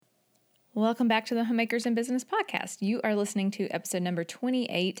Welcome back to the Homemakers in Business podcast. You are listening to episode number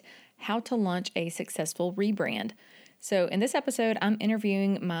 28, How to Launch a Successful Rebrand. So in this episode, I'm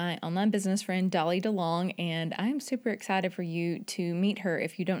interviewing my online business friend, Dolly DeLong, and I'm super excited for you to meet her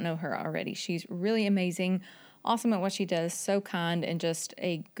if you don't know her already. She's really amazing, awesome at what she does, so kind, and just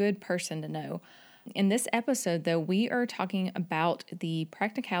a good person to know. In this episode, though, we are talking about the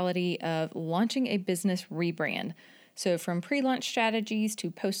practicality of launching a business rebrand. So from pre-launch strategies to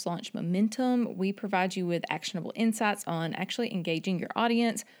post-launch momentum, we provide you with actionable insights on actually engaging your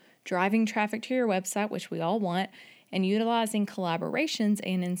audience, driving traffic to your website, which we all want, and utilizing collaborations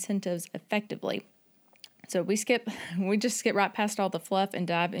and incentives effectively. So we just skip right past all the fluff and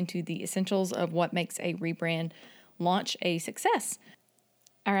dive into the essentials of what makes a rebrand launch a success.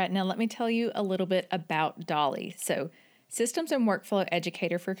 All right, now let me tell you a little bit about Dolly. So Systems and Workflow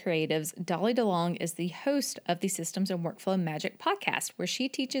Educator for Creatives, Dolly DeLong is the host of the Systems and Workflow Magic podcast, where she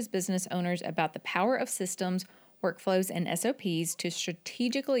teaches business owners about the power of systems, workflows, and SOPs to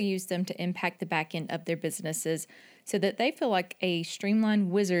strategically use them to impact the back end of their businesses so that they feel like a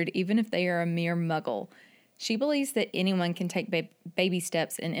streamlined wizard even if they are a mere muggle. She believes that anyone can take baby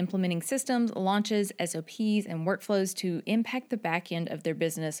steps in implementing systems, launches, SOPs, and workflows to impact the back end of their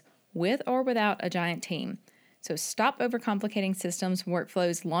business with or without a giant team. So stop overcomplicating systems,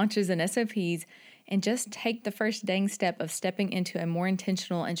 workflows, launches, and SOPs, and just take the first dang step of stepping into a more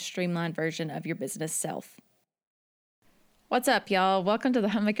intentional and streamlined version of your business self. What's up, y'all? Welcome to the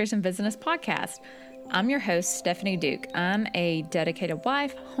Homemakers in Business podcast. I'm your host, Stephanie Duke. I'm a dedicated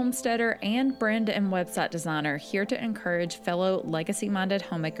wife, homesteader, and brand and website designer here to encourage fellow legacy-minded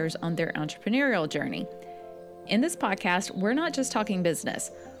homemakers on their entrepreneurial journey. In this podcast, we're not just talking business.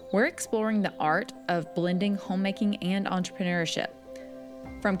 We're exploring the art of blending homemaking and entrepreneurship.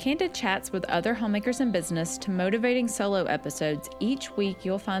 From candid chats with other homemakers in business to motivating solo episodes, each week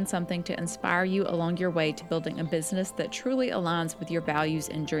you'll find something to inspire you along your way to building a business that truly aligns with your values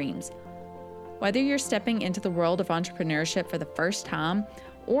and dreams. Whether you're stepping into the world of entrepreneurship for the first time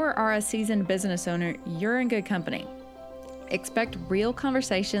or are a seasoned business owner, you're in good company. Expect real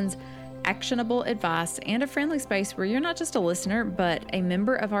conversations, actionable advice, and a friendly space where you're not just a listener, but a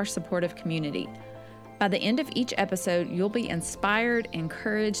member of our supportive community. By the end of each episode, you'll be inspired,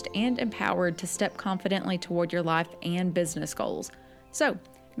 encouraged, and empowered to step confidently toward your life and business goals. So,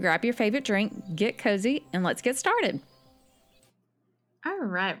 grab your favorite drink, get cozy, and let's get started. All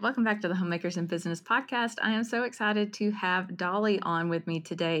right, welcome back to the Homemakers in Business podcast. I am so excited to have Dolly on with me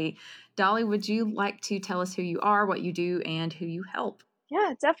today. Dolly, would you like to tell us who you are, what you do, and who you help?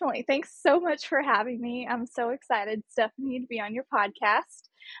 Yeah, definitely. Thanks so much for having me. I'm so excited, Stephanie, to be on your podcast.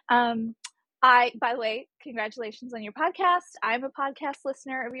 By the way, congratulations on your podcast. I'm a podcast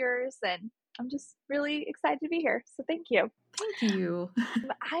listener of yours, and I'm just really excited to be here. So thank you. Thank you.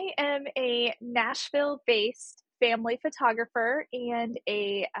 I am a Nashville-based family photographer, and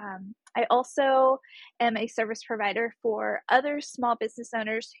I also am a service provider for other small business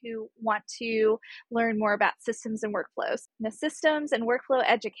owners who want to learn more about systems and workflows. I'm a systems and workflow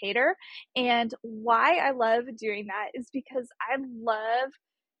educator, and why I love doing that is because I love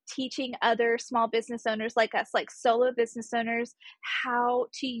teaching other small business owners like us, like solo business owners, how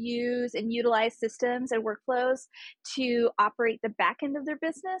to use and utilize systems and workflows to operate the back end of their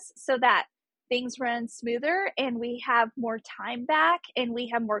business so that things run smoother and we have more time back and we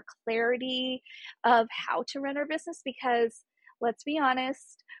have more clarity of how to run our business. Because let's be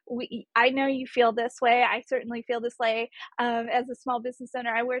honest, I know you feel this way. I certainly feel this way. As a small business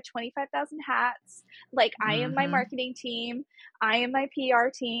owner, I wear 25,000 hats. Like I am my marketing team. I am my PR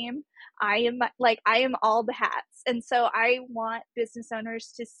team. I am all the hats. And so I want business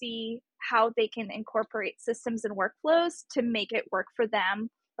owners to see how they can incorporate systems and workflows to make it work for them,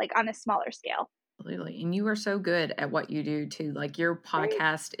 like on a smaller scale. Absolutely. And you are so good at what you do too. Like your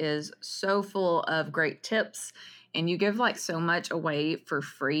podcast is so full of great tips and you give like so much away for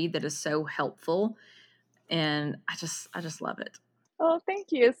free that is so helpful. And I just love it. Oh, thank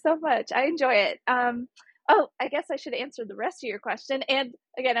you so much. I enjoy it. I guess I should answer the rest of your question. And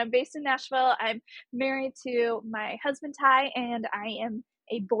again, I'm based in Nashville. I'm married to my husband, Ty, and I am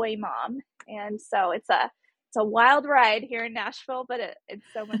a boy mom. And so it's a wild ride here in Nashville, but it's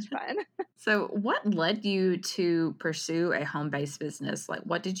so much fun. So what led you to pursue a home-based business? Like,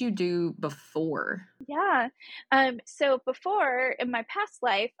 what did you do before? Yeah. So before, in my past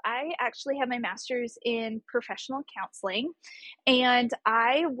life, I actually had my master's in professional counseling, and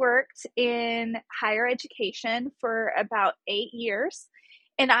I worked in higher education for about 8 years.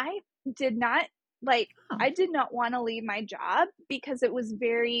 And I did not want to leave my job because it wasn't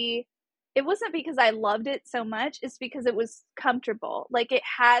because I loved it so much. It's because it was comfortable. Like it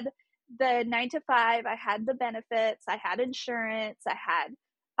had the 9 to 5, I had the benefits, I had insurance, I had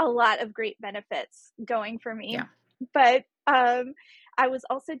a lot of great benefits going for me. Yeah. But I was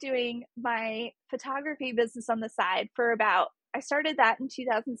also doing my photography business on the side I started that in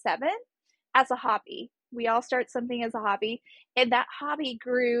 2007 as a hobby. We all start something as a hobby, and that hobby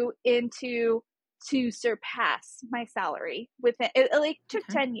grew to surpass my salary within it like took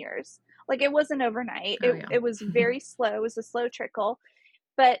Okay. 10 years. Like it wasn't overnight. Oh, yeah. It was very slow. It was a slow trickle,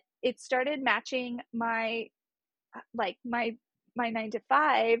 but it started matching my 9 to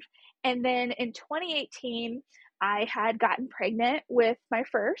 5. And then in 2018, I had gotten pregnant with my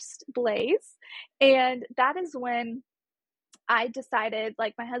first Blaze. And that is when I decided,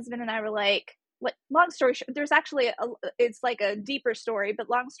 like, my husband and I were like, long story short, there's actually it's like a deeper story, but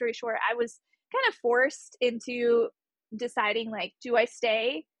long story short, I was kind of forced into deciding, like, do I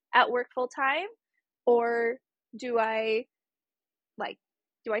stay at work full time, or do I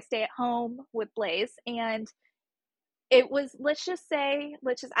do I stay at home with Blaze? And it was,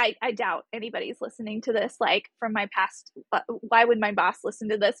 I doubt anybody's listening to this, like, from my past. Why would my boss listen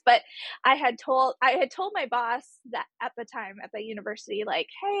to this? But I had told my boss that at the time at the university, like,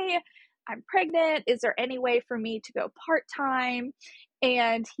 hey, I'm pregnant. Is there any way for me to go part-time?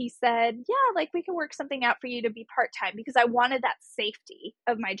 And he said, yeah, like, we can work something out for you to be part-time, because I wanted that safety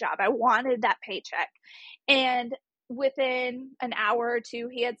of my job. I wanted that paycheck. And within an hour or two,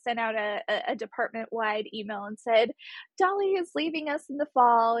 he had sent out a department-wide email and said, Dolly is leaving us in the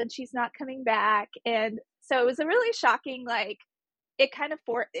fall and she's not coming back. And so it was a really shocking, like, it kind of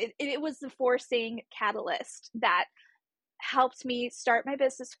it was the forcing catalyst that helped me start my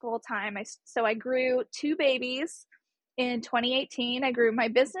business full time. So I grew 2 babies in 2018. I grew my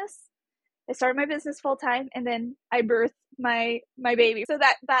business. I started my business full time, and then I birthed my baby. So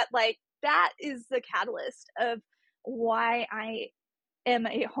that is the catalyst of why I am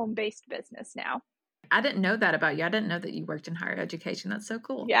a home-based business now. I didn't know that about you. I didn't know that you worked in higher education. That's so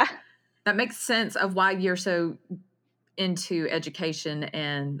cool. Yeah. That makes sense of why you're so into education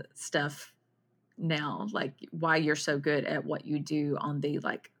and stuff now, like why you're so good at what you do on the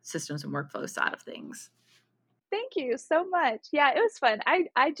like systems and workflow side of things. Thank you so much. Yeah, it was fun.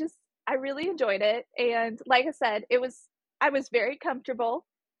 I really enjoyed it. And like I said, I was very comfortable,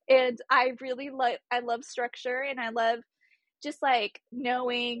 and I love structure, and I love just like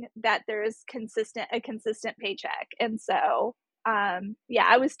knowing that there's a consistent paycheck. And so, yeah,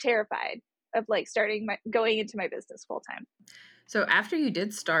 I was terrified of like going into my business full time. So after you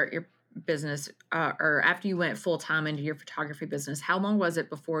did start your business, or after you went full time into your photography business, how long was it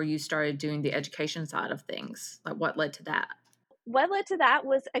before you started doing the education side of things? Like what led to that? What led to that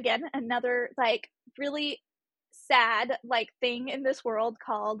was, again, another like really sad like thing in this world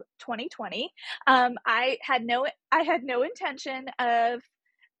called 2020. I had no intention of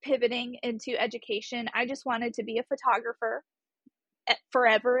pivoting into education. I just wanted to be a photographer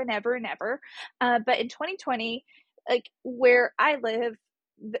forever and ever and ever. But in 2020, like where I live,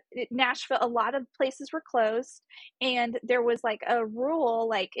 Nashville, a lot of places were closed, and there was like a rule,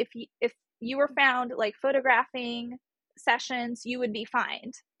 like if you were found like photographing sessions, you would be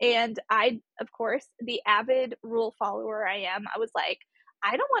fined. And I, of course, the avid rule follower I am, I was like,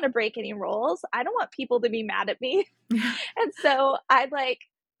 I don't want to break any rules. I don't want people to be mad at me. And so I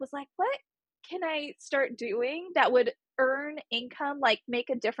was like, what can I start doing that would earn income, like make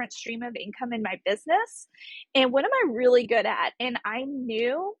a different stream of income in my business? And what am I really good at? And I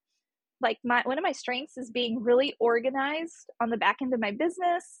knew like one of my strengths is being really organized on the back end of my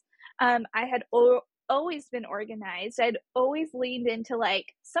business. I had always been organized. I'd always leaned into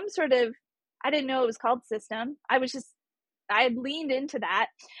like some sort of, I didn't know it was called system. I had leaned into that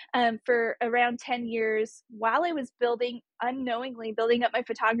for around 10 years while I was unknowingly building up my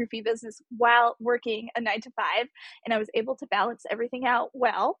photography business while working a 9 to 5. And I was able to balance everything out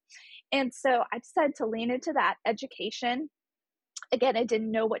well. And so I decided to lean into that education. Again, I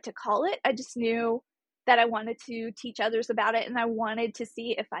didn't know what to call it. I just knew that I wanted to teach others about it, and I wanted to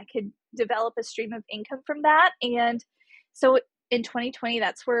see if I could develop a stream of income from that. And so in 2020,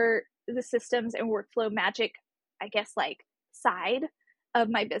 that's where the systems and workflow magic, I guess, like side of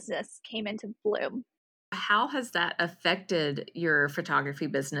my business came into bloom. How has that affected your photography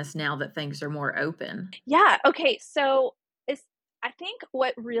business now that things are more open? Yeah. Okay. So I think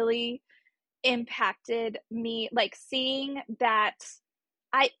what really impacted me, like seeing that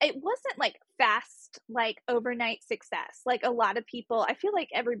it wasn't like fast, like overnight success. Like a lot of people, I feel like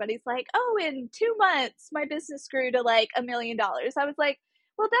everybody's like, oh, in 2 months, my business grew to like $1 million. I was like,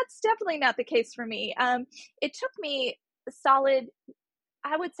 well, that's definitely not the case for me. It took me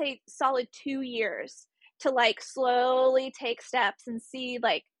I would say solid 2 years to like slowly take steps and see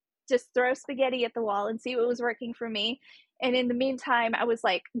like just throw spaghetti at the wall and see what was working for me. And in the meantime, I was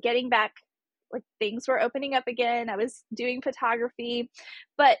like getting back, like things were opening up again. I was doing photography.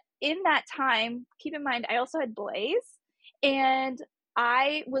 But in that time, keep in mind, I also had Blaze, and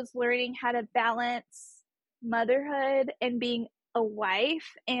I was learning how to balance motherhood and being a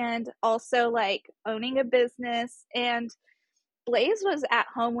wife and also like owning a business. And Blaze was at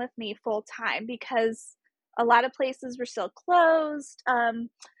home with me full time because a lot of places were still closed.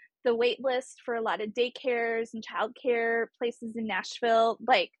 The wait list for a lot of daycares and childcare places in Nashville,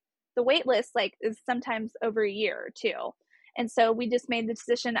 like the wait list, like is sometimes over a year or two. And so we just made the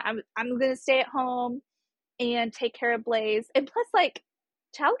decision, I'm going to stay at home and take care of Blaze. And plus, like,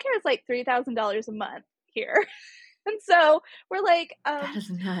 childcare is like $3,000 a month here. And so we're like, That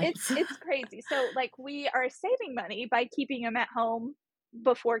is nuts. it's crazy. So like we are saving money by keeping him at home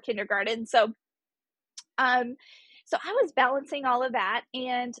before kindergarten. So I was balancing all of that,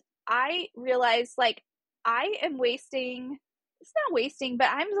 and I realized like I am wasting, it's not wasting, but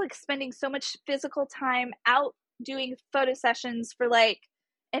I'm like spending so much physical time out doing photo sessions for like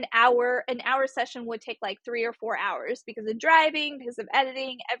an hour. An hour session would take like 3 or 4 hours because of driving, because of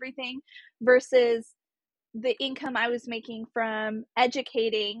editing, everything, versus the income I was making from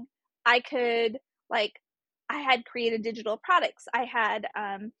educating. I could like, I had created digital products. I had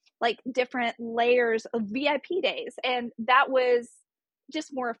like different layers of VIP days, and that was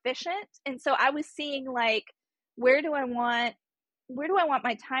just more efficient. And so I was seeing like, where do I want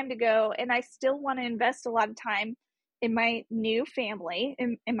my time to go? And I still want to invest a lot of time in my new family,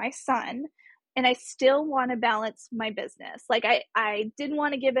 in my son. And I still want to balance my business. Like I didn't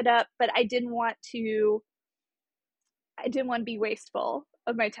want to give it up, but I didn't want to be wasteful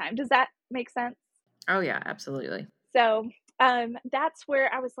of my time. Does that make sense? Oh yeah, absolutely. So that's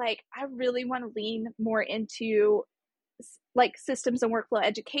where I was like, I really want to lean more into like systems and workflow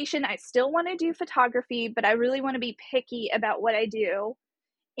education. I still want to do photography, but I really want to be picky about what I do.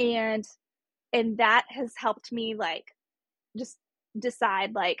 And that has helped me like just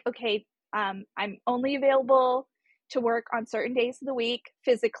decide like, okay, I'm only available to work on certain days of the week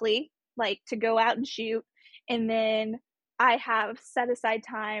physically, like to go out and shoot. And then I have set aside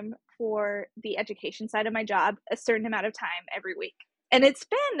time for the education side of my job, a certain amount of time every week. And it's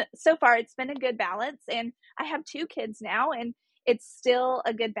been a good balance. And I have 2 kids now, and it's still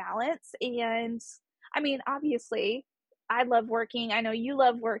a good balance. And I mean, obviously, I love working. I know you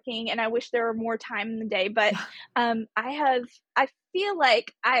love working, and I wish there were more time in the day, but I feel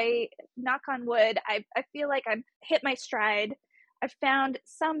like knock on wood, I feel like I've hit my stride. I've found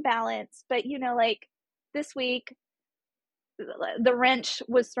some balance, but like this week, the wrench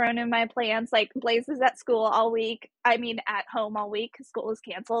was thrown in my plans. Like Blaze is at school all week. I mean, at home all week because school is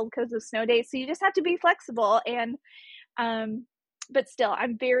canceled because of snow days. So you just have to be flexible. And, but still,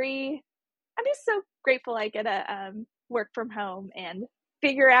 I'm just so grateful I get to work from home and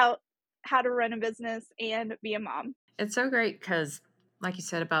figure out how to run a business and be a mom. It's so great because, like you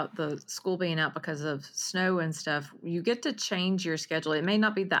said about the school being out because of snow and stuff, you get to change your schedule. It may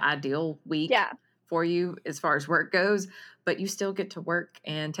not be the ideal week for you as far as work goes, but you still get to work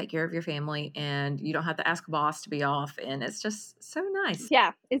and take care of your family, and you don't have to ask a boss to be off. And it's just so nice.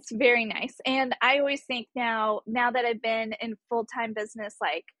 Yeah, it's very nice. And I always think now that I've been in full-time business,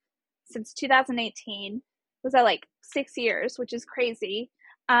 like since 2018, was that like 6 years, which is crazy.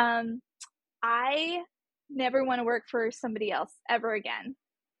 I never want to work for somebody else ever again.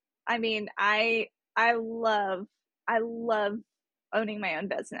 I mean, I love owning my own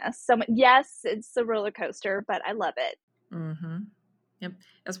business. So yes, it's a roller coaster, but I love it. Mm-hmm. Yep.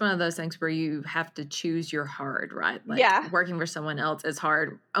 That's one of those things where you have to choose your hard, right? Like working for someone else is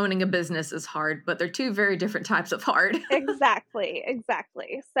hard. Owning a business is hard, but they're 2 very different types of hard. Exactly.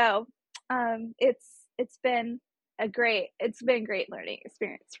 So, it's been a great learning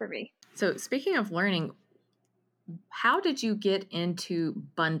experience for me. So speaking of learning, how did you get into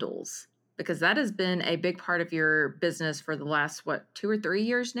bundles? Because that has been a big part of your business for the last, 2 or 3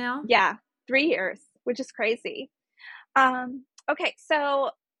 years now? Yeah, 3 years, which is crazy. Okay, so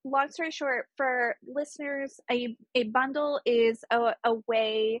long story short, for listeners, a bundle is a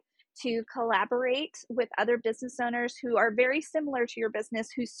way to collaborate with other business owners who are very similar to your business,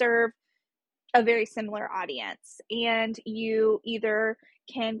 who serve a very similar audience. And you either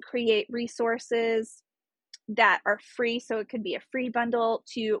can create resources that are free, so it could be a free bundle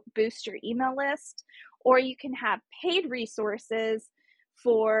to boost your email list, or you can have paid resources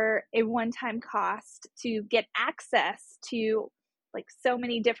for a one-time cost to get access to like so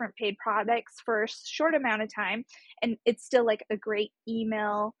many different paid products for a short amount of time. And it's still like a great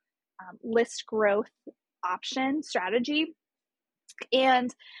email list growth option strategy.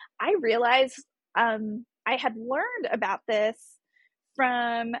 And I realized I had learned about this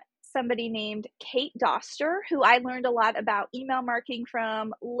from somebody named Kate Doster, who I learned a lot about email marketing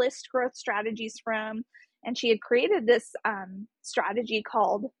from, list growth strategies from, and she had created this strategy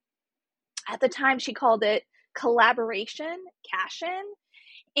called, at the time she called it collaboration cash-in.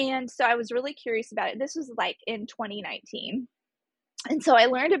 And so I was really curious about it. This was like in 2019. And so I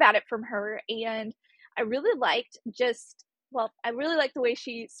learned about it from her, and I really liked I really liked the way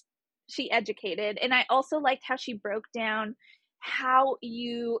she educated, and I also liked how she broke down how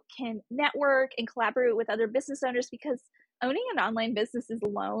you can network and collaborate with other business owners, because owning an online business is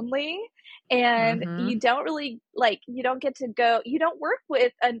lonely, and you don't really you don't get to go, you don't work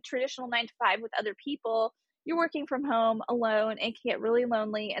with a traditional 9 to 5 with other people. You're working from home alone and can get really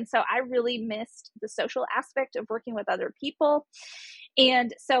lonely. And so I really missed the social aspect of working with other people.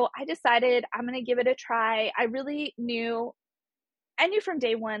 And so I decided I'm going to give it a try. I knew from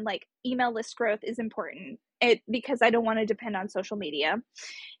day one, like, email list growth is important, because I don't want to depend on social media.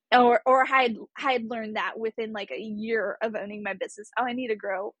 Or I had learned that within like a year of owning my business. Oh, I need to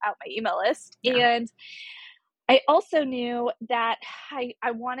grow out my email list. Yeah. And I also knew that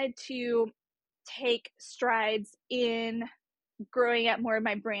I wanted to take strides in growing out more of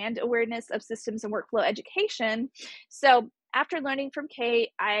my brand awareness of systems and workflow education. So after learning from Kate,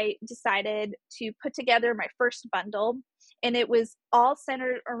 I decided to put together my first bundle, and it was all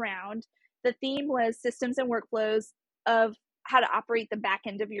centered around, the theme was systems and workflows of how to operate the back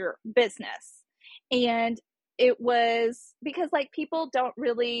end of your business. And it was because people don't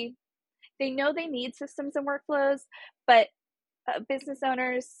really, they know they need systems and workflows, but business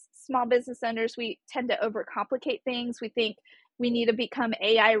owners, small business owners, we tend to overcomplicate things. We think we need to become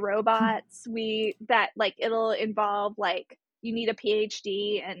AI robots. It'll involve you need a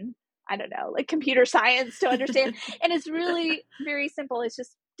PhD and I don't know, computer science to understand. And it's really very simple. It's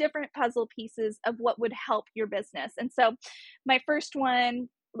just different puzzle pieces of what would help your business. And so my first one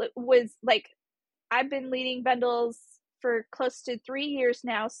was I've been leading bundles for close to 3 years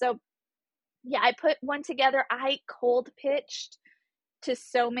now. So yeah, I put one together. I cold pitched to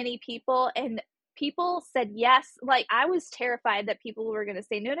so many people, and people said yes. I was terrified that people were going to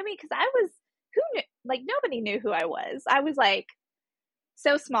say no to me, because who knew, nobody knew who I was. I was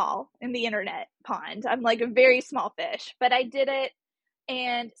so small in the internet pond. I'm a very small fish, but I did it.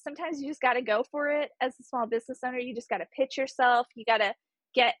 And sometimes you just got to go for it as a small business owner. You just got to pitch yourself. You got to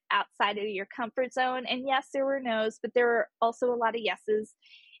get outside of your comfort zone. And yes, there were no's, but there were also a lot of yeses.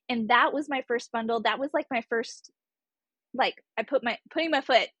 And that was my first bundle. That was my first, putting my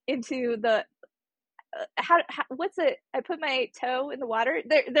foot into the, I put my toe in the water.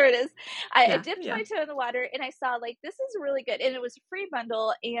 There it is. I dipped my toe in the water, and I saw this is really good. And it was a free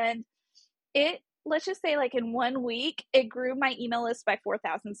bundle, and let's just say in 1 week, it grew my email list by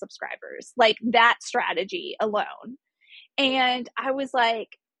 4,000 subscribers, that strategy alone. And I was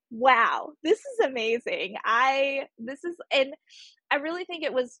wow, this is amazing. And I really think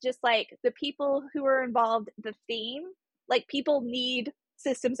it was just the people who were involved, the theme, people need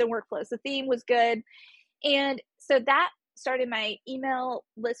systems and workflows. The theme was good. And so that started my email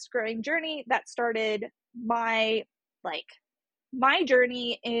list growing journey. That started my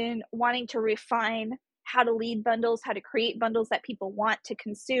journey in wanting to refine how to lead bundles, how to create bundles that people want to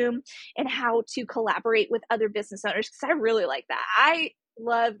consume, and how to collaborate with other business owners, because I really like that. I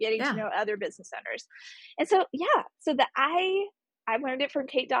love getting to know other business owners. And so, I learned it from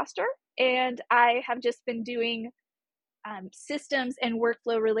Kate Doster, and I have just been doing systems and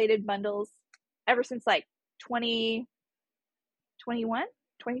workflow related bundles ever since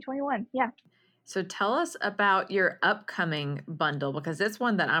 2021. Yeah. So tell us about your upcoming bundle, because it's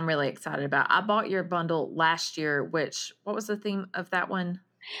one that I'm really excited about. I bought your bundle last year, what was the theme of that one?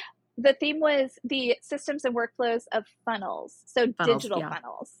 The theme was the systems and workflows of funnels. So digital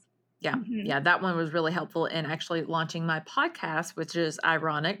funnels. Yeah. Mm-hmm. Yeah. That one was really helpful in actually launching my podcast, which is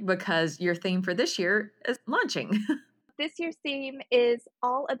ironic because your theme for this year is launching. This year's theme is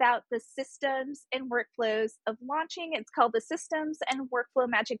all about the systems and workflows of launching. It's called the Systems and Workflow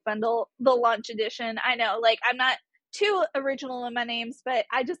Magic Bundle, the launch edition. I know, I'm not too original in my names, but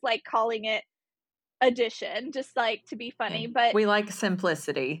I just like calling it edition, just to be funny. Okay. But we like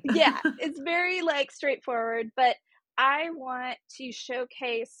simplicity. Yeah, it's very straightforward, but I want to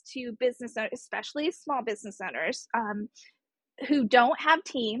showcase to business owners, especially small business owners, who don't have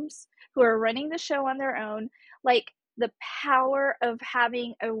teams, who are running the show on their own, the power of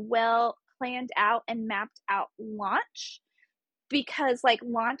having a well planned out and mapped out launch. Because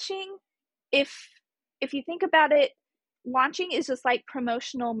launching, if you think about it, launching is just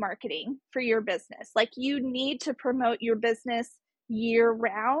promotional marketing for your business. You need to promote your business year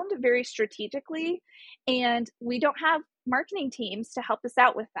round very strategically, and we don't have marketing teams to help us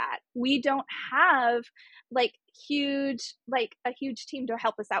out with that. We don't have like a huge team to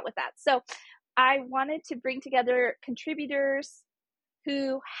help us out with that. So I wanted to bring together contributors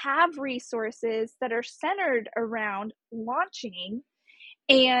who have resources that are centered around launching,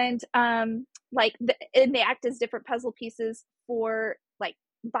 and and they act as different puzzle pieces for like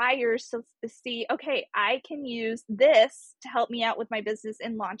buyers to see, okay, I can use this to help me out with my business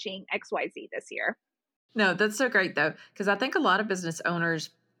in launching XYZ this year. No, that's so great though, because I think a lot of business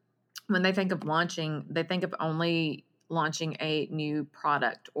owners, when they think of launching, they think of only launching a new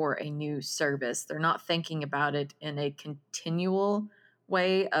product or a new service. They're not thinking about it in a continual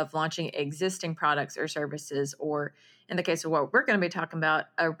way of launching existing products or services, or in the case of what we're going to be talking about,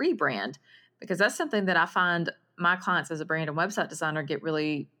 a rebrand, because that's something that I find my clients as a brand and website designer get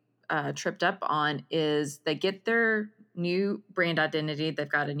really tripped up on. Is they get their new brand identity, they've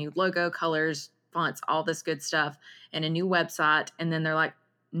got a new logo, colors, fonts, all this good stuff, and a new website, and then they're like,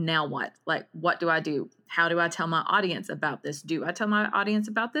 now what? Like, what do I do? How do I tell my audience about this? Do I tell my audience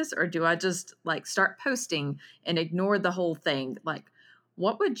about this, or do I just like start posting and ignore the whole thing? Like,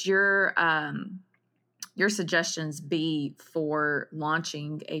 what would your suggestions be for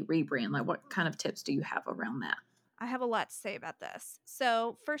launching a rebrand? Like, what kind of tips do you have around that? I have a lot to say about this.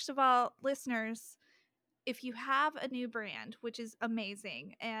 So, first of all, listeners, if you have a new brand, which is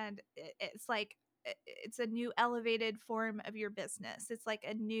amazing, and it's like it's a new elevated form of your business. It's like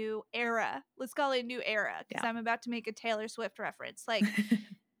a new era. Let's call it a new era, because I'm about to make a Taylor Swift reference. Like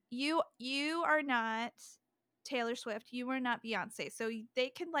you are not Taylor Swift, you are not Beyonce. So they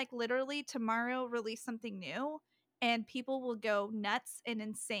can like literally tomorrow release something new and people will go nuts and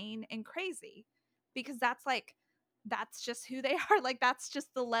insane and crazy, because that's just who they are. Like that's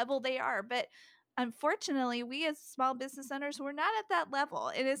just the level they are. But unfortunately, we as small business owners, we're not at that level.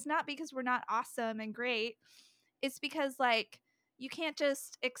 And it's not because we're not awesome and great. It's because like you can't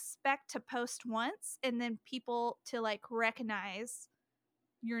just expect to post once and then people to like recognize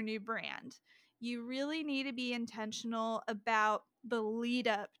your new brand. You really need to be intentional about the lead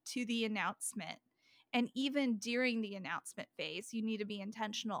up to the announcement. And even during the announcement phase, you need to be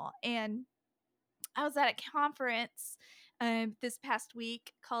intentional. And I was at a conference this past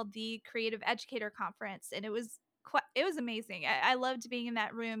week called the Creative Educator Conference, and it was amazing. I loved being in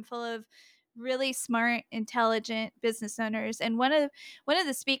that room full of really smart, intelligent business owners. And one of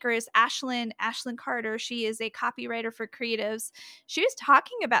the speakers, Ashlyn Carter, she is a copywriter for creatives. She was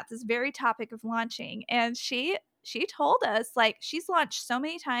talking about this very topic of launching, and she told us like she's launched so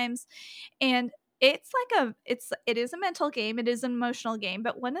many times, and it is a mental game, it is an emotional game,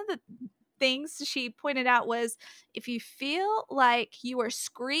 but one of the things she pointed out was, if you feel like you are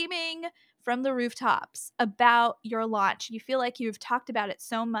screaming from the rooftops about your launch, you feel like you've talked about it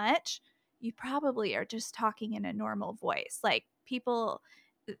so much, you probably are just talking in a normal voice. Like people,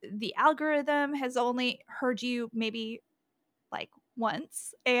 the algorithm has only heard you maybe like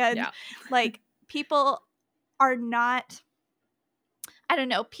once, and like people are not, I don't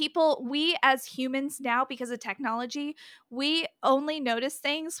know, we as humans now, because of technology, we only notice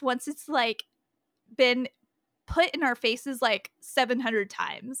things once it's like been put in our faces like 700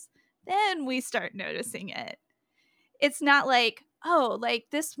 times. Then we start noticing it. It's not like, oh, like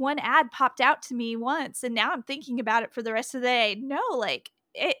this one ad popped out to me once and now I'm thinking about it for the rest of the day. No, like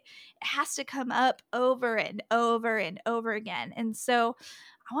it has to come up over and over and over again. And so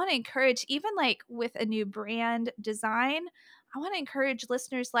I want to encourage, even like with a new brand design, I want to encourage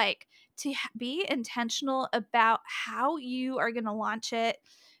listeners like to be intentional about how you are going to launch it,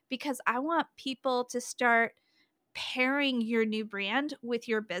 because I want people to start pairing your new brand with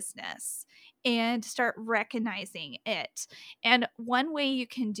your business and start recognizing it. And one way you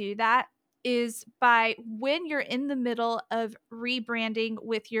can do that is by, when you're in the middle of rebranding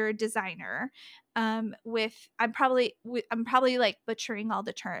with your designer, I'm probably like butchering all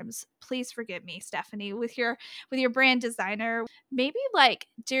the terms, please forgive me, Stephanie, with your brand designer, maybe like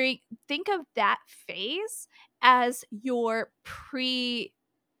think of that phase as your pre-launch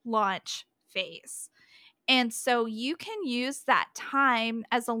phase. And so you can use that time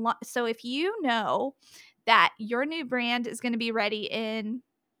as so if you know that your new brand is going to be ready in,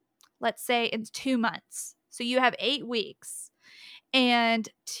 let's say, in 2 months, so you have 8 weeks, and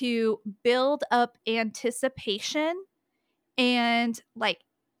to build up anticipation and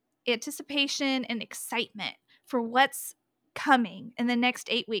excitement for what's coming in the next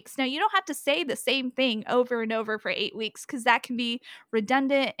 8 weeks. Now, you don't have to say the same thing over and over for 8 weeks, because that can be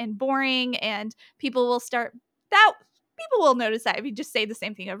redundant and boring, and people will people will notice that if you just say the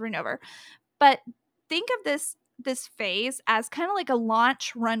same thing over and over. But think of this phase as kind of like a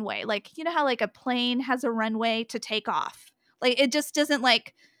launch runway. Like, you know how like a plane has a runway to take off? Like it just doesn't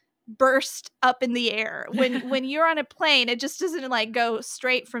like burst up in the air. When you're on a plane, it just doesn't like go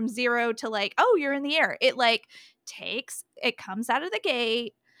straight from 0 to like, oh, you're in the air. It like it comes out of the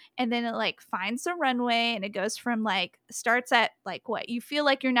gate, and then it like finds the runway, and it goes from like starts at like what you feel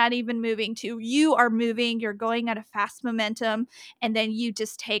like you're not even moving to you are moving, you're going at a fast momentum, and then you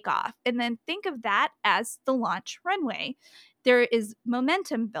just take off. And then think of that as the launch runway. There is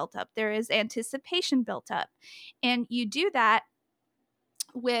momentum built up, there is anticipation built up, and you do that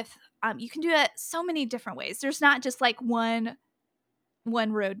with you can do it so many different ways. There's not just like one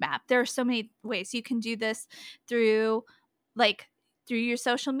roadmap. There are so many ways you can do this through like through your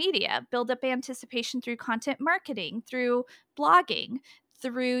social media, build up anticipation through content marketing, through blogging,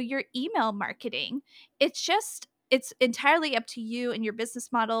 through your email marketing. It's entirely up to you and your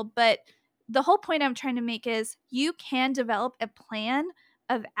business model, but the whole point I'm trying to make is you can develop a plan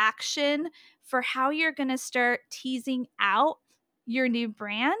of action for how you're going to start teasing out your new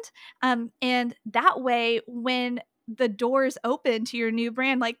brand. And that way, when the doors open to your new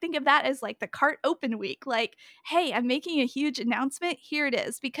brand, like think of that as like the cart open week. Like, hey, I'm making a huge announcement. Here it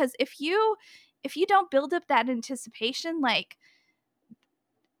is. Because if you don't build up that anticipation, like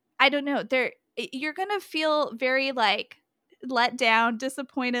I don't know, you're gonna feel very like let down,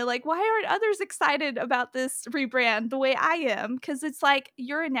 disappointed, like why aren't others excited about this rebrand the way I am? Because it's like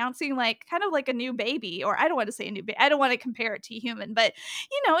you're announcing like kind of like a new baby, or I don't want to say a new baby, I don't want to compare it to human, but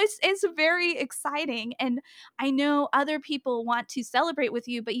you know, it's very exciting. And I know other people want to celebrate with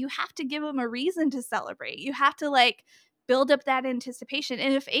you, but you have to give them a reason to celebrate. You have to like build up that anticipation.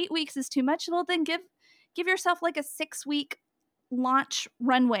 And if 8 weeks is too much, well then give yourself like a 6-week launch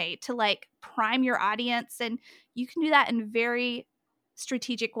runway to like prime your audience, and you can do that in very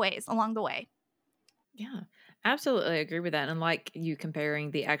strategic ways along the way. Yeah, absolutely agree with that. And like you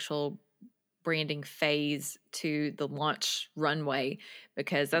comparing the actual branding phase to the launch runway,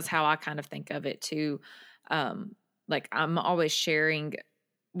 because that's how I kind of think of it too. Like I'm always sharing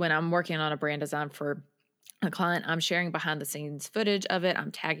when I'm working on a brand design for a client, I'm sharing behind the scenes footage of it.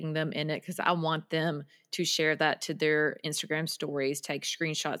 I'm tagging them in it because I want them to share that to their Instagram stories, take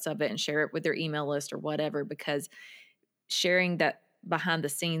screenshots of it and share it with their email list or whatever, because sharing that behind the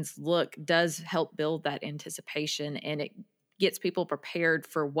scenes look does help build that anticipation, and it gets people prepared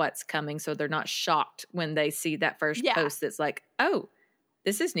for what's coming. So they're not shocked when they see that first post that's like, oh,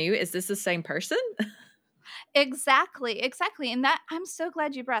 this is new. Is this the same person? Exactly. And that I'm so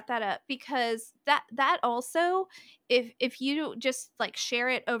glad you brought that up, because that also, if you just like share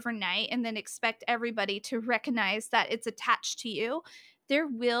it overnight and then expect everybody to recognize that it's attached to you, there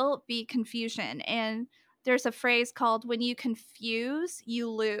will be confusion. And there's a phrase called when you confuse, you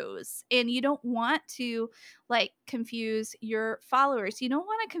lose. And you don't want to like confuse your followers. You don't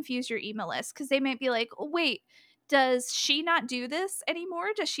want to confuse your email list, because they might be like, oh, wait, does she not do this anymore?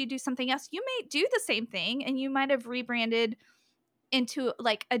 Does she do something else? You may do the same thing, and you might have rebranded into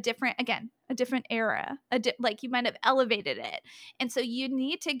like a different era, like you might have elevated it. And so you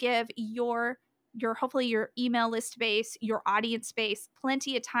need to give your hopefully your email list base, your audience base,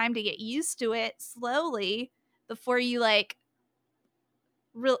 plenty of time to get used to it slowly before you like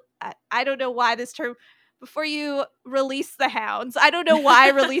I don't know why this term, before you release the hounds. I don't know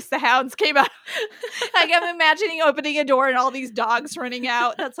why release the hounds came out. Like I'm imagining opening a door and all these dogs running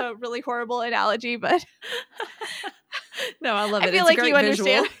out. That's a really horrible analogy, but no, I love it. I feel it's like a great you visual.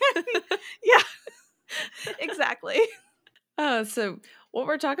 understand. Yeah, exactly. So what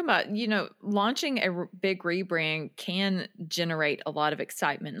we're talking about, launching a big rebrand can generate a lot of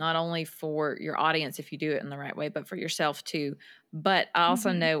excitement, not only for your audience if you do it in the right way, but for yourself too. But I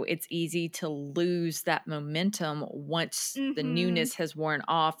also know it's easy to lose that momentum once the newness has worn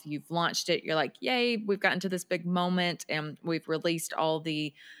off. You've launched it. You're like, yay, we've gotten to this big moment and we've released all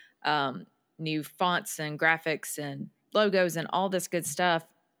the new fonts and graphics and logos and all this good stuff.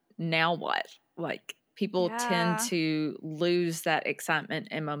 Now what? Like, people tend to lose that excitement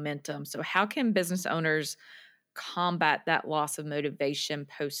and momentum. So how can business owners combat that loss of motivation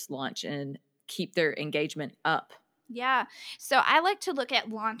post-launch and keep their engagement up? Yeah. So I like to look at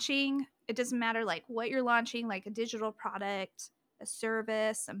launching. It doesn't matter like what you're launching, like a digital product, a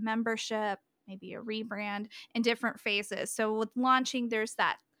service, a membership, maybe a rebrand, in different phases. So with launching, there's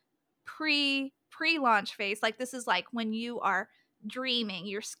that pre-launch phase. Like this is like when you are dreaming,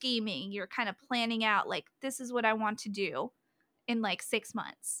 you're scheming, you're kind of planning out like this is what I want to do in like 6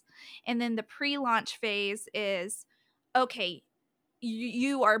 months. And then the pre-launch phase is okay,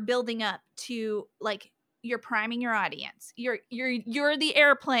 you are building up to like you're priming your audience. You're the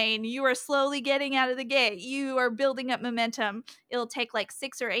airplane. You are slowly getting out of the gate. You are building up momentum. It'll take like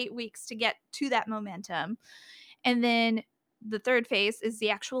 6 or 8 weeks to get to that momentum. And then the third phase is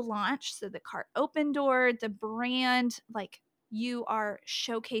the actual launch. So the cart open door, the brand, like you are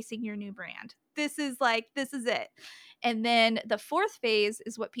showcasing your new brand. This is it. And then the fourth phase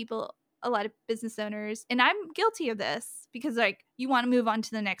is what a lot of business owners, and I'm guilty of this, because like you want to move on to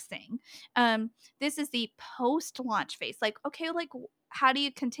the next thing. This is the post-launch phase. Like, okay, like how do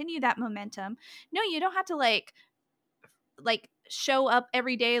you continue that momentum? No, you don't have to like show up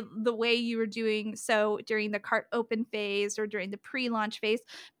every day the way you were doing so during the cart open phase or during the pre-launch phase,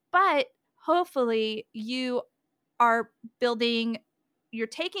 but hopefully you're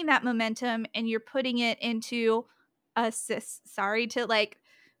taking that momentum and you're putting it into sorry to like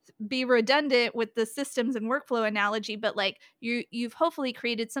be redundant with the systems and workflow analogy, but like you've hopefully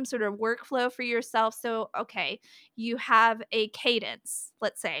created some sort of workflow for yourself. So okay, you have a cadence,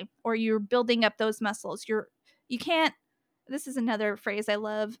 let's say, or you're building up those muscles. You can't, this is another phrase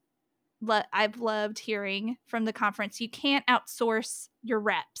I've loved hearing from the conference. You can't outsource your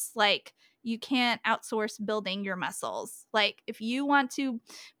reps. Like you can't outsource building your muscles. Like if you want to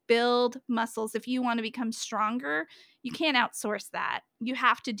build muscles, if you want to become stronger, you can't outsource that. You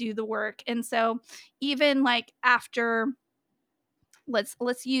have to do the work. And so even like after, let's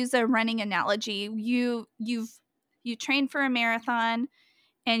use a running analogy. You train for a marathon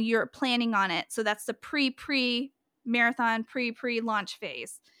and you're planning on it. So that's the pre-marathon, pre-launch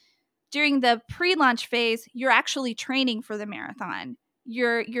phase. During the pre-launch phase, you're actually training for the marathon.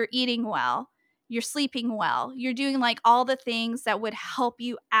 You're eating well. You're sleeping well. You're doing like all the things that would help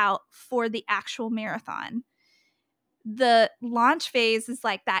you out for the actual marathon. The launch phase is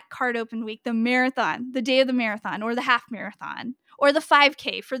like that cart open week, the marathon, the day of the marathon, or the half marathon, or the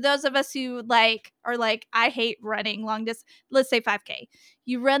 5K. For those of us who like are like, I hate running long distance, let's say 5K.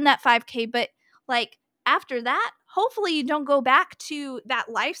 You run that 5K, but like after that, hopefully you don't go back to that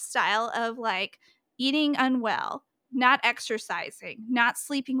lifestyle of like eating unwell, not exercising, not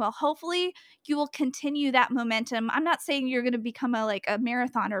sleeping well. Hopefully you will continue that momentum. I'm not saying you're going to become a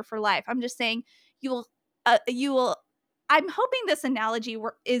marathoner for life. I'm just saying you will I'm hoping this analogy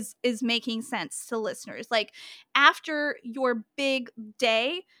is making sense to listeners. Like after your big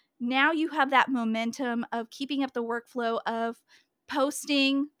day, now you have that momentum of keeping up the workflow of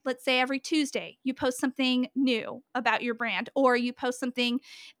posting, let's say every Tuesday, you post something new about your brand, or you post something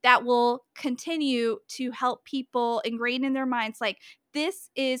that will continue to help people ingrain in their minds, like, this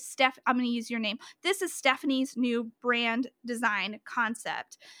is I'm going to use your name. This is Stephanie's new brand design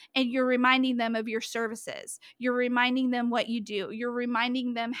concept. And you're reminding them of your services. You're reminding them what you do. You're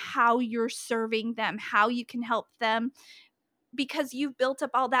reminding them how you're serving them, how you can help them, because you've built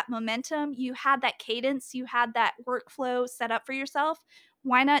up all that momentum. You had that cadence. You had that workflow set up for yourself.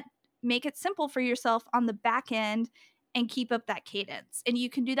 Why not make it simple for yourself on the back end and keep up that cadence? And you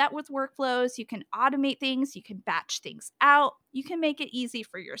can do that with workflows. You can automate things. You can batch things out. You can make it easy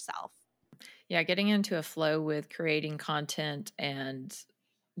for yourself. Yeah, getting into a flow with creating content and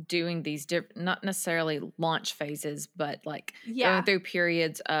doing these not necessarily launch phases, but like going through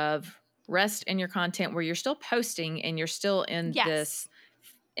periods of rest in your content where you're still posting and you're still in this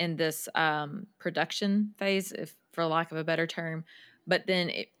production phase, if for lack of a better term, but then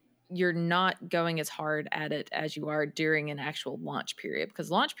you're not going as hard at it as you are during an actual launch period,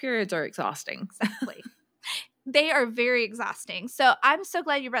 because launch periods are exhausting. Exactly. They are very exhausting. So I'm so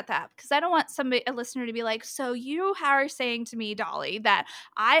glad you brought that up, because I don't want a listener to be like, so you are saying to me, Dolly, that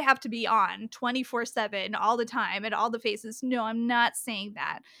I have to be on 24/7 all the time at all the phases. No, I'm not saying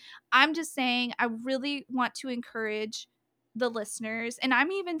that. I'm just saying I really want to encourage the listeners, and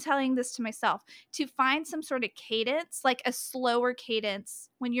I'm even telling this to myself, to find some sort of cadence, like a slower cadence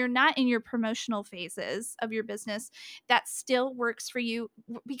when you're not in your promotional phases of your business, that still works for you,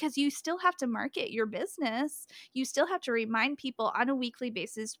 because you still have to market your business. You still have to remind people on a weekly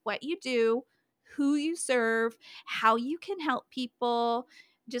basis what you do, who you serve, how you can help people,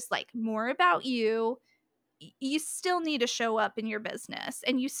 just like more about you. You still need to show up in your business,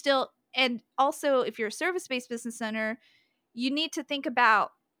 and also if you're a service-based business owner, you need to think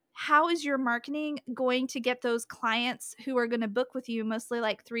about, how is your marketing going to get those clients who are going to book with you mostly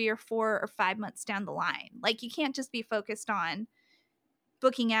like 3 or 4 or 5 months down the line? Like, you can't just be focused on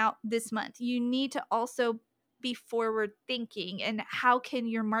booking out this month. You need to also be forward thinking, and how can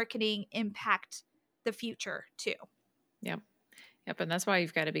your marketing impact the future too? Yep. And that's why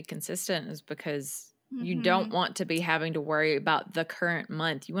you've got to be consistent, is because you don't want to be having to worry about the current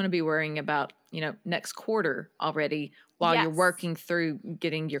month. You want to be worrying about, next quarter already, while you're working through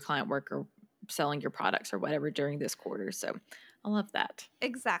getting your client work or selling your products or whatever during this quarter. So I love that.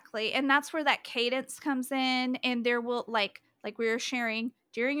 Exactly. And that's where that cadence comes in. And there will, like we were sharing,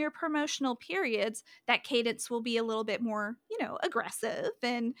 during your promotional periods, that cadence will be a little bit more, aggressive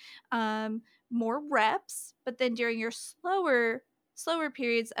and more reps. But then during your slower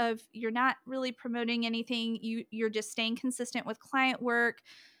periods of you're not really promoting anything, you're just staying consistent with client work,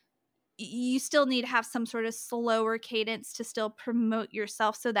 you still need to have some sort of slower cadence to still promote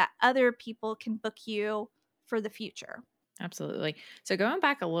yourself so that other people can book you for the future. Absolutely. So going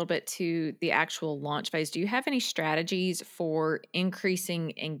back a little bit to the actual launch phase, do you have any strategies for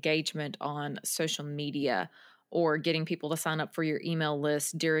increasing engagement on social media or getting people to sign up for your email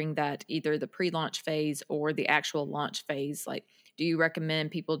list during that either the pre-launch phase or the actual launch phase? Like, do you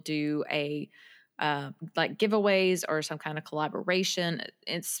recommend people do a like giveaways or some kind of collaboration?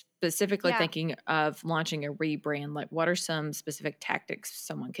 And specifically thinking of launching a rebrand, like what are some specific tactics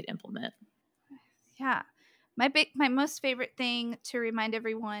someone could implement? Yeah. My most favorite thing to remind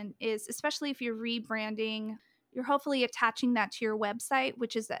everyone is, especially if you're rebranding, you're hopefully attaching that to your website,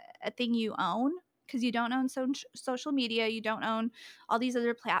 which is a thing you own, because you don't own social media, you don't own all these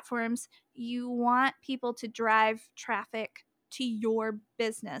other platforms. You want people to drive traffic to your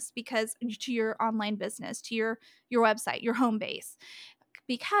business, because to your online business, to your website, your home base,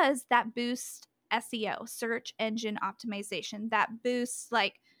 because that boosts SEO, search engine optimization. That boosts,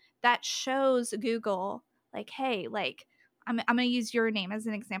 that shows Google, like, hey, like, I'm going to use your name as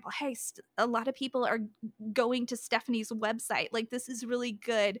an example. Hey, a lot of people are going to Stephanie's website. Like, this is really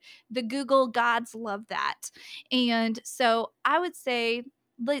good. The Google gods love that. And so I would say,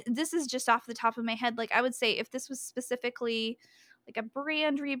 this is just off the top of my head. Like, I would say if this was specifically like a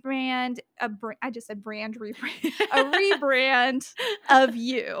brand rebrand, I just said brand rebrand, a rebrand of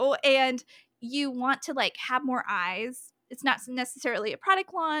you, and you want to like have more eyes. It's not necessarily a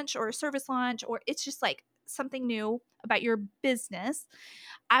product launch or a service launch, or it's just like something new about your business.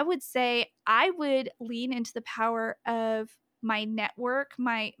 I would say I would lean into the power of my network,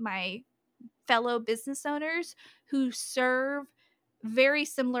 my fellow business owners who serve very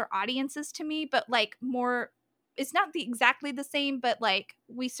similar audiences to me, but like more, it's not exactly the same, but like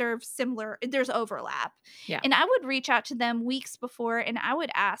we serve similar, there's overlap. Yeah. And I would reach out to them weeks before and I would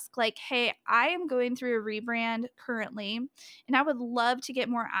ask, like, hey, I am going through a rebrand currently and I would love to get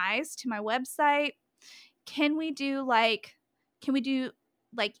more eyes to my website. Can we do like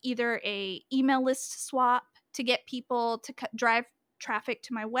either a email list swap to get people to drive traffic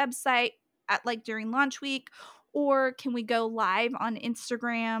to my website at like during launch week, or can we go live on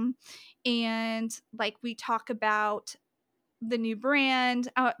Instagram and like we talk about the new brand,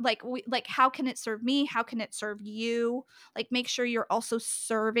 like how can it serve me, how can it serve you, like make sure you're also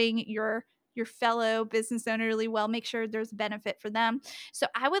serving your fellow business owner really well, make sure there's benefit for them. So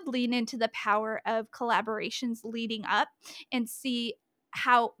I would lean into the power of collaborations leading up and see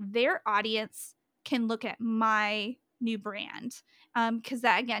how their audience can look at my new brand, because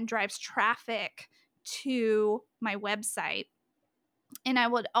that again drives traffic to my website. And I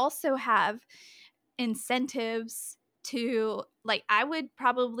would also have incentives to, like, I would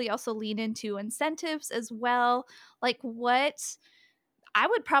probably also lean into incentives as well. Like, what I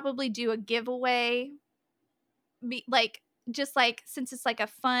would probably do a giveaway, like, just like, since it's like a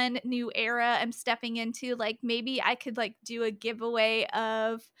fun new era I'm stepping into, like maybe I could like do a giveaway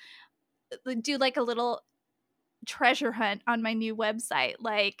of, do like a little treasure hunt on my new website.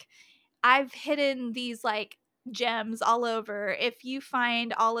 Like, I've hidden these like gems all over. If you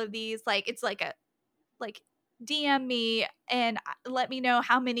find all of these, like, it's like a, like, DM me and let me know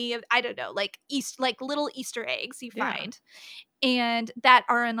how many of, I don't know, like like little Easter eggs you find and that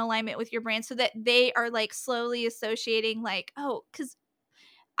are in alignment with your brand, so that they are like slowly associating, like, oh, because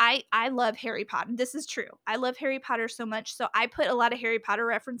I love Harry Potter. This is true. I love Harry Potter so much. So I put a lot of Harry Potter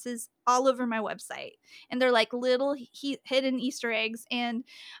references all over my website. And they're like little hidden Easter eggs. And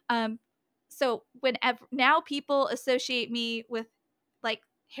so whenever now people associate me with like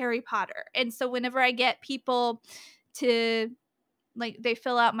Harry Potter. And so whenever I get people to, like, they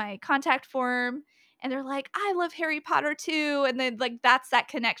fill out my contact form and they're like, I love Harry Potter too. And then like that's that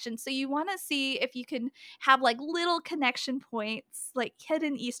connection. So you want to see if you can have like little connection points, like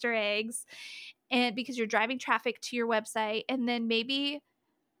hidden Easter eggs, and because you're driving traffic to your website, and then maybe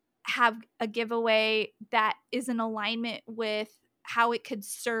have a giveaway that is in alignment with how it could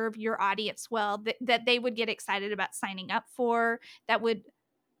serve your audience well, that they would get excited about signing up for, that would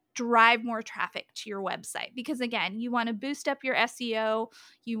drive more traffic to your website. Because again, you want to boost up your SEO,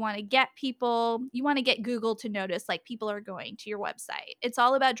 you want to get people, you want to get Google to notice like people are going to your website. It's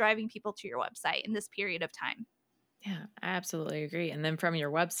all about driving people to your website in this period of time. Yeah, I absolutely agree. And then from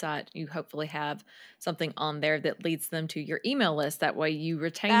your website, you hopefully have something on there that leads them to your email list. That way you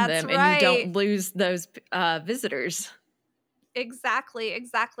retain That's them and you right. don't lose those visitors. Exactly.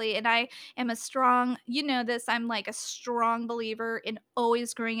 And I am a strong, you know this, I'm like a strong believer in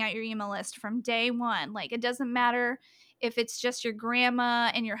always growing out your email list from day one. Like, it doesn't matter if it's just your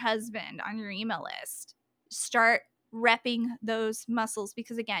grandma and your husband on your email list. Start repping those muscles,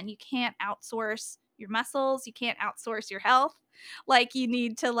 because again, you can't outsource your muscles, you can't outsource your health. Like, you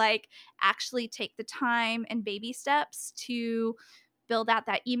need to like actually take the time and baby steps to build out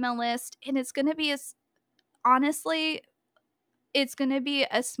that email list. And it's going to be as honestly, it's going to be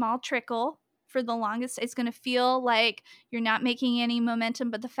a small trickle for the longest. It's going to feel like you're not making any momentum.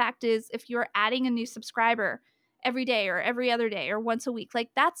 But the fact is, if you're adding a new subscriber every day or every other day or once a week, like,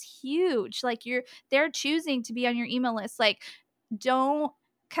 that's huge. Like, they're choosing to be on your email list. Like, don't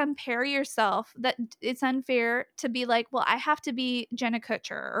compare yourself. That it's unfair to be like, well, I have to be Jenna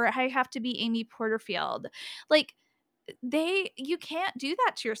Kutcher or I have to be Amy Porterfield. Like, you can't do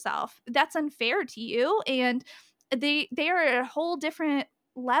that to yourself. That's unfair to you. And they are at a whole different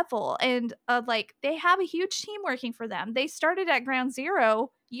level, and like, they have a huge team working for them. They started at ground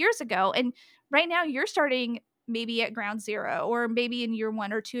zero years ago, and right now you're starting maybe at ground zero or maybe in year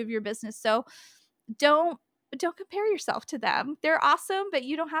 1 or 2 of your business. So don't compare yourself to them. They're awesome, but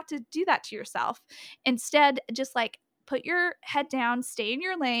you don't have to do that to yourself. Instead, just like, put your head down, stay in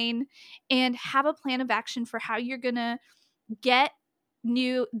your lane, and have a plan of action for how you're gonna get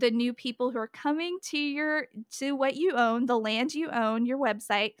the new people who are coming to what you own, the land you own, your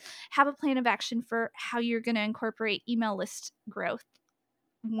website. Have a plan of action for how you're going to incorporate email list growth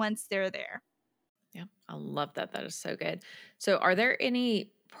once they're there. Yeah, I love that. That is so good. So, are there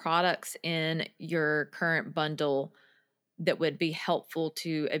any products in your current bundle that would be helpful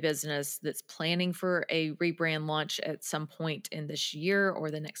to a business that's planning for a rebrand launch at some point in this year or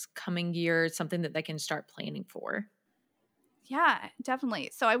the next coming year, something that they can start planning for? Yeah,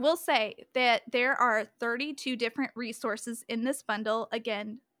 definitely. So I will say that there are 32 different resources in this bundle.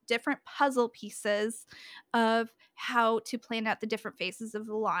 Again, different puzzle pieces of how to plan out the different phases of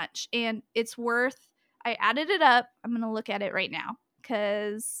the launch. And I added it up. I'm going to look at it right now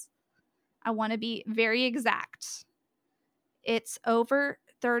because I want to be very exact. It's over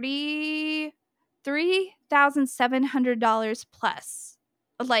 $33,700 plus,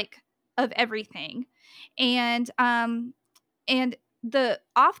 like, of everything. And the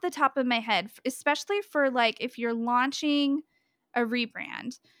off the top of my head, especially for like if you're launching a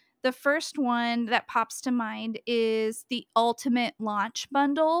rebrand, the first one that pops to mind is the Ultimate Launch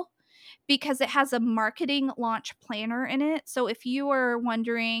Bundle, because it has a marketing launch planner in it. So if you are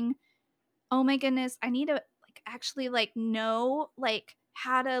wondering, oh my goodness, I need to like actually like know like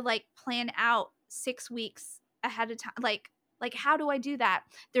how to like plan out 6 weeks ahead of time, like how do I do that?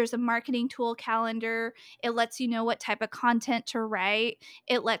 There's a marketing tool calendar. It lets you know what type of content to write.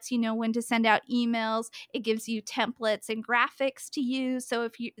 It lets you know when to send out emails. It gives you templates and graphics to use. So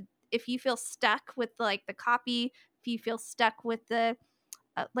if you feel stuck with like the copy, if you feel stuck with the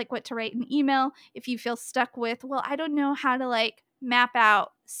like what to write in email, if you feel stuck with, well, I don't know how to like map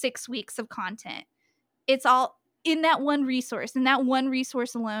out 6 weeks of content, it's all in that one resource, and that one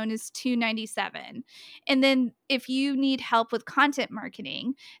resource alone is $297. And then if you need help with content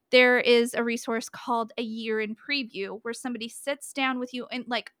marketing, there is a resource called A Year in Preview, where somebody sits down with you and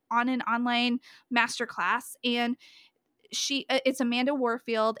like on an online masterclass, and it's Amanda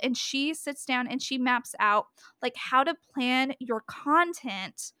Warfield, and she sits down and she maps out like how to plan your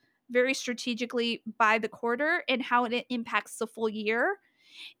content very strategically by the quarter and how it impacts the full year.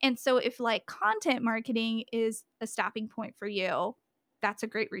 And so if like content marketing is a stopping point for you, that's a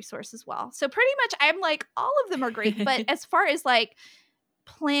great resource as well. So pretty much I'm like, all of them are great, but as far as like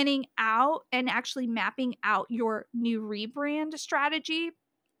planning out and actually mapping out your new rebrand strategy,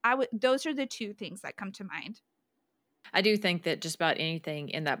 those are the two things that come to mind. I do think that just about anything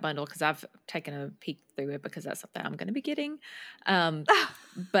in that bundle, because I've taken a peek through it because that's something I'm going to be getting.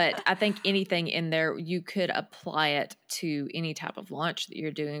 But I think anything in there, you could apply it to any type of launch that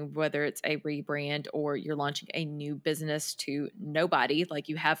you're doing, whether it's a rebrand or you're launching a new business to nobody, like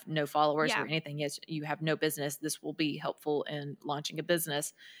you have no followers Yeah. or anything. Yes, you have no business. This will be helpful in launching a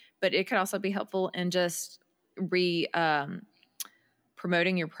business, but it could also be helpful in just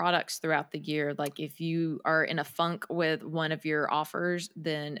promoting your products throughout the year. Like if you are in a funk with one of your offers,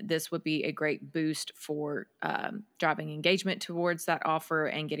 then this would be a great boost for driving engagement towards that offer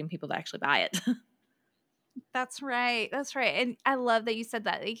and getting people to actually buy it. That's right. That's right. And I love that you said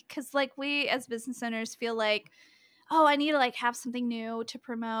that, because like we as business owners feel like, oh, I need to like have something new to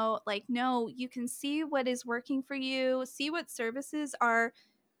promote. Like, no, you can see what is working for you, see what services are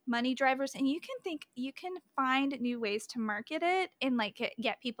money drivers, and you can find new ways to market it and like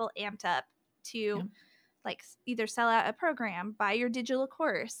get people amped up to like either sell out a program, buy your digital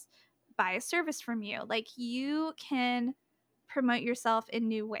course, buy a service from you. Like, you can promote yourself in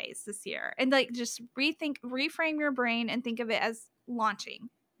new ways this year, and like just reframe your brain and think of it as launching.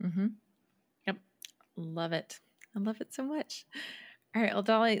 Mm-hmm. Yep. Love it. I love it so much. All right, well,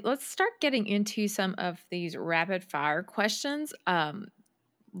 Dolly, let's start getting into some of these rapid fire questions.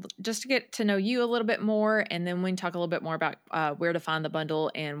 Just to get to know you a little bit more, and then we can talk a little bit more about where to find the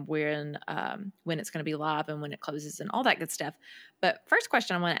bundle and when it's going to be live and when it closes and all that good stuff. But first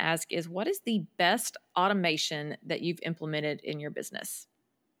question I want to ask is, what is the best automation that you've implemented in your business?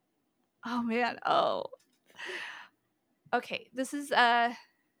 Oh man, okay, this is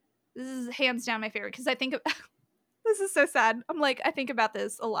hands down my favorite, because I think of this is so sad. I'm like, I think about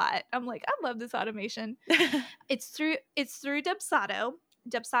this a lot. I'm like, I love this automation. It's through Dubsado.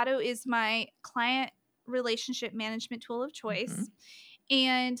 Dubsado is my client relationship management tool of choice.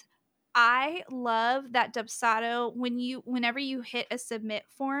 And I love that Dubsado, whenever you hit a submit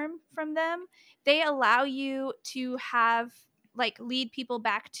form from them, they allow you to have like lead people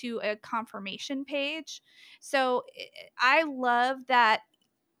back to a confirmation page. So I love that.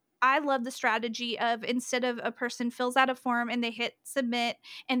 I love the strategy of, instead of a person fills out a form and they hit submit,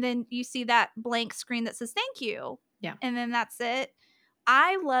 and then you see that blank screen that says thank you. Yeah. And then that's it.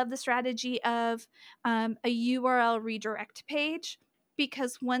 I love the strategy of a URL redirect page,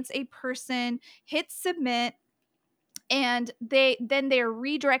 because once a person hits submit, and they're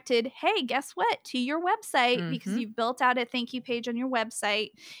redirected, hey, guess what, to your website, because you've built out a thank you page on your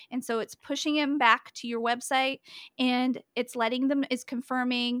website. And so it's pushing them back to your website, and it's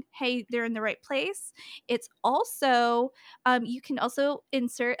confirming, hey, they're in the right place. It's also you can also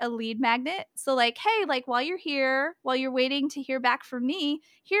insert a lead magnet. So like, hey, like while you're waiting to hear back from me,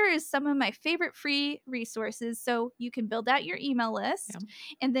 here is some of my favorite free resources, so you can build out your email list.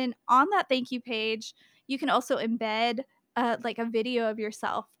 And then on that thank you page, you can also embed like a video of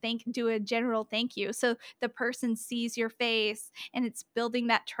yourself, do a general thank you, so the person sees your face, and it's building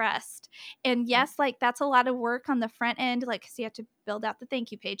that trust. And yes, like that's a lot of work on the front end, like, because you have to build out the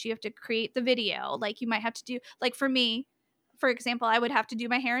thank you page, you have to create the video, like you might have to do, like for me, for example, I would have to do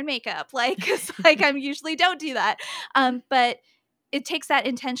my hair and makeup, like, cause like I usually don't do that. But it takes that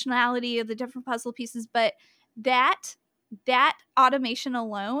intentionality of the different puzzle pieces. But that automation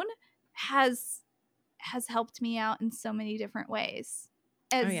alone has helped me out in so many different ways.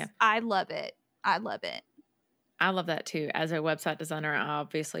 I love it. I love it. I love that too. As a website designer, I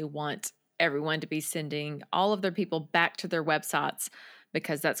obviously want everyone to be sending all of their people back to their websites,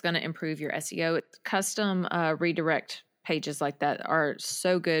 because that's going to improve your SEO. Custom redirect pages like that are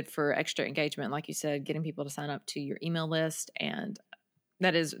so good for extra engagement. Like you said, getting people to sign up to your email list, and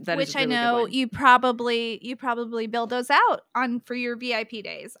that is really I know you probably build those out for your VIP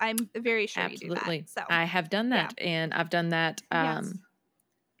days. I'm very sure Absolutely. You do that. So I have done that, and I've done that. Yes.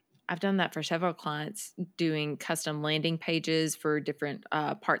 I've done that for several clients, doing custom landing pages for different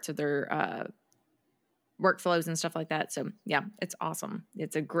parts of their workflows and stuff like that. So yeah, it's awesome.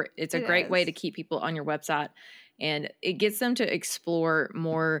 It's a great way to keep people on your website, and it gets them to explore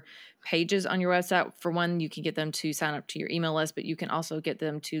more pages on your website. For one, you can get them to sign up to your email list, but you can also get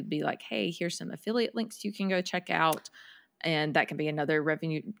them to be like, hey, here's some affiliate links you can go check out. And that can be another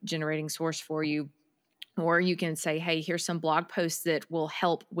revenue generating source for you. Or you can say, hey, here's some blog posts that will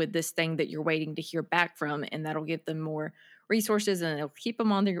help with this thing that you're waiting to hear back from. And that'll give them more resources, and it'll keep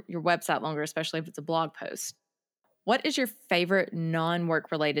them on your website longer, especially if it's a blog post. What is your favorite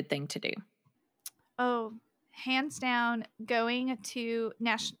non-work related thing to do? Oh, hands down, going to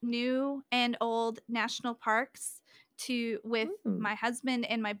new and old national parks with my husband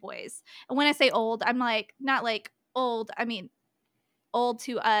and my boys. And when I say old, I'm like, not like old, I mean old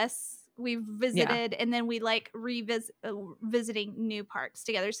to us. We've visited, and then we like visiting new parks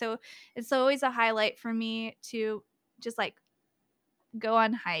together. So it's always a highlight for me to just like go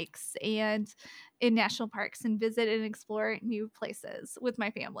on hikes and in national parks and visit and explore new places with my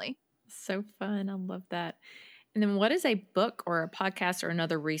family. So fun. I love that. And then what is a book or a podcast or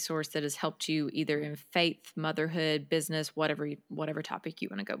another resource that has helped you either in faith, motherhood, business, whatever topic you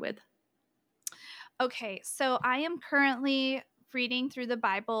want to go with? Okay, so I am currently reading through the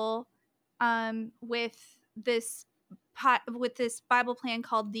Bible with this Bible plan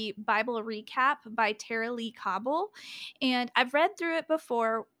called the Bible Recap by Tara Lee Cobble. And I've read through it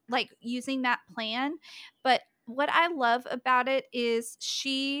before, like using that plan. But what I love about it is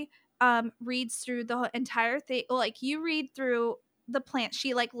she reads through the entire thing. Like, you read through the plan.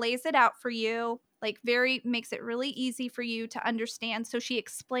 She like lays it out for you, like makes it really easy for you to understand. So she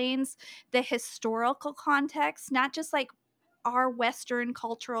explains the historical context, not just like our Western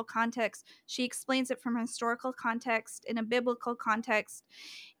cultural context. She explains it from a historical context, in a biblical context,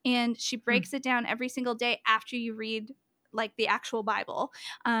 and she breaks it down every single day after you read like the actual Bible.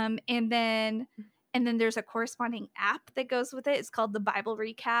 And then there's a corresponding app that goes with it. It's called the Bible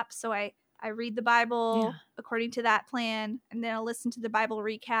Recap. So I read the Bible according to that plan, and then I'll listen to the Bible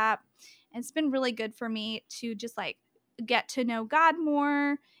recap. And it's been really good for me to just like get to know God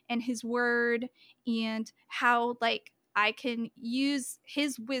more and his word, and how like I can use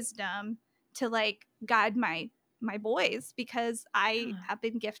his wisdom to like guide my boys, because I have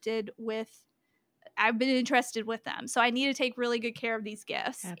been gifted with, I've been entrusted with them. So I need to take really good care of these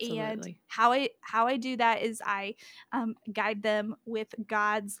gifts. Absolutely. And how I do that is I guide them with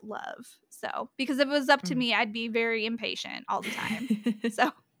God's love. So, because if it was up to me, I'd be very impatient all the time.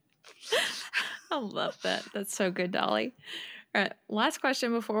 So I love that. That's so good, Dolly. All right, last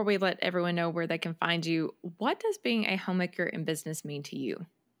question before we let everyone know where they can find you. What does being a homemaker in business mean to you?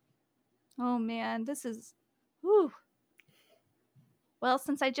 Oh man, this is, whew. Well,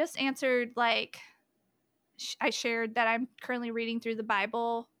 since I just answered, like, I shared that I'm currently reading through the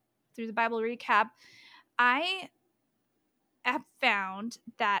Bible recap, I have found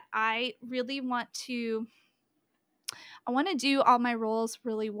that I really want to do all my roles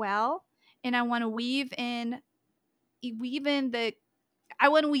really well, and I want to weave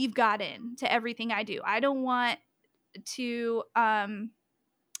God in to everything I do. I don't want to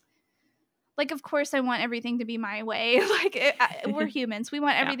like, of course, I want everything to be my way. Like, we're humans. We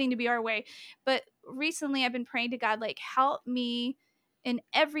want everything to be our way. But recently I've been praying to God, like, help me in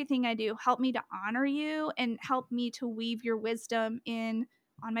everything I do. Help me to honor you, and help me to weave your wisdom on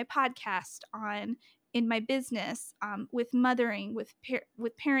my podcast, in my business, with mothering, with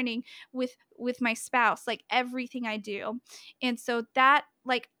parenting, with my spouse, like everything I do. And so that,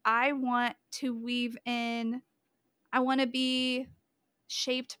 like, I want to weave in, I want to be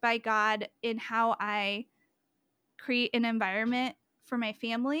shaped by God in how I create an environment for my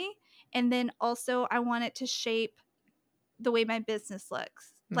family. And then also I want it to shape the way my business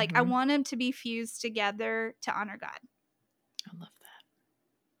looks. Like, I want them to be fused together to honor God. I love that.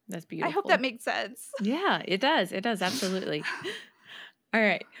 That's beautiful. I hope that makes sense. Yeah, it does. It does. Absolutely. All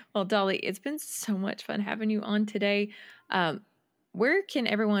right. Well, Dolly, it's been so much fun having you on today. Where can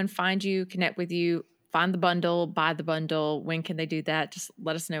everyone find you, connect with you, find the bundle, buy the bundle? When can they do that? Just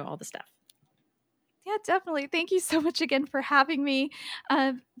let us know all the stuff. Yeah, definitely. Thank you so much again for having me.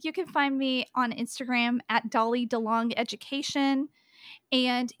 You can find me on Instagram at Dolly DeLong Education.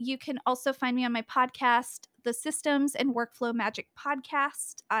 And you can also find me on my podcast, the Systems and Workflow Magic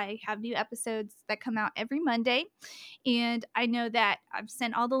Podcast. I have new episodes that come out every Monday. And I know that I've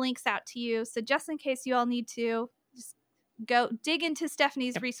sent all the links out to you. So just in case you all need to, just go dig into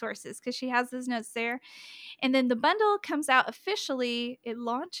Stephanie's resources, because she has those notes there. And then the bundle comes out officially, it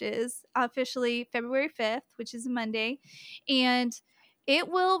launches officially February 5th, which is a Monday. And it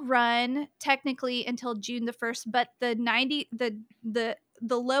will run technically until June the 1st, but the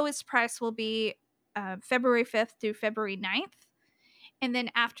lowest price will be February 5th through February 9th. And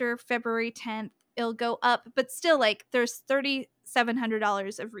then after February 10th, it'll go up, but still, like, there's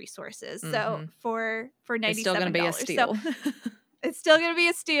 $3,700 of resources. So for $97, it's still going to be a steal. So it's still going to be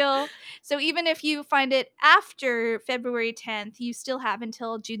a steal. So even if you find it after February 10th, you still have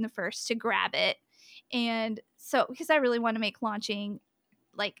until June the 1st to grab it. And so, because I really want to make launching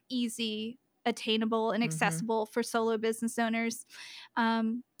like easy, attainable, and accessible for solo business owners.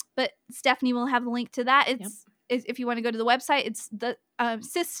 But Stephanie will have a link to that. It's if you want to go to the website, it's the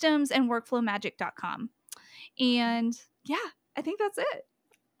systemsandworkflowmagic.com. And yeah, I think that's it.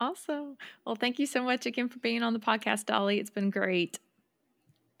 Awesome. Well, thank you so much again for being on the podcast, Dolly. It's been great.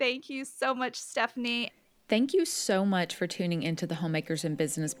 Thank you so much, Stephanie. Thank you so much for tuning into the Homemakers in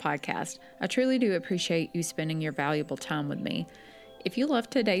Business podcast. I truly do appreciate you spending your valuable time with me. If you loved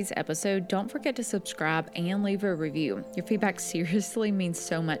today's episode, don't forget to subscribe and leave a review. Your feedback seriously means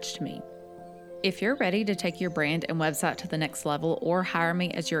so much to me. If you're ready to take your brand and website to the next level, or hire me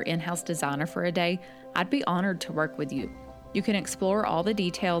as your in-house designer for a day, I'd be honored to work with you. You can explore all the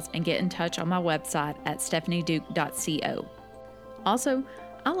details and get in touch on my website at stephanieduke.co. Also,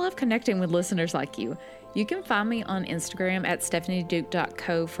 I love connecting with listeners like you. You can find me on Instagram at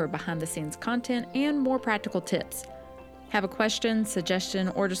stephanieduke.co for behind-the-scenes content and more practical tips. Have a question, suggestion,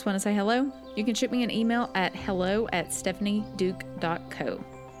 or just want to say hello? You can shoot me an email at hello@stephanieduke.co.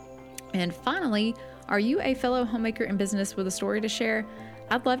 And finally, are you a fellow homemaker in business with a story to share?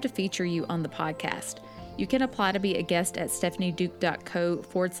 I'd love to feature you on the podcast. You can apply to be a guest at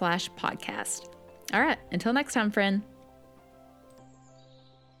stephanieduke.co/podcast. All right, until next time, friend.